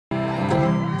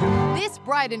This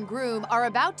bride and groom are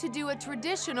about to do a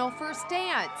traditional first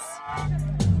dance.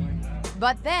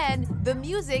 But then the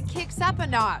music kicks up a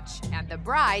notch and the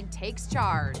bride takes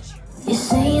charge. You're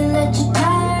saying that you're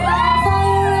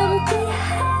tired of your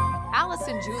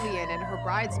Allison Julian and her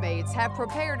bridesmaids have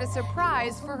prepared a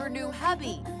surprise for her new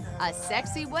hubby, a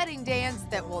sexy wedding dance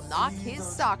that will knock his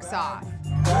socks off.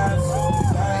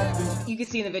 You can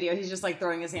see in the video, he's just like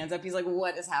throwing his hands up. He's like,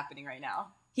 what is happening right now?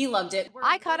 He loved it.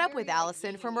 I caught up with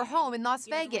Allison from her home in Las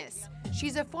Vegas.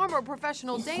 She's a former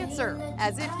professional dancer,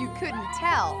 as if you couldn't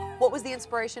tell. What was the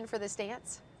inspiration for this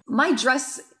dance? My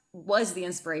dress was the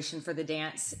inspiration for the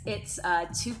dance. It's a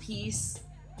two-piece,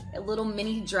 a little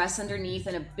mini dress underneath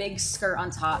and a big skirt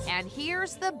on top. And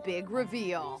here's the big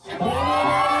reveal.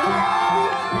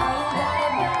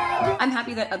 I'm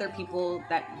happy that other people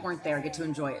that weren't there get to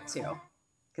enjoy it too,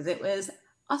 because it was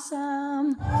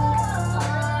awesome.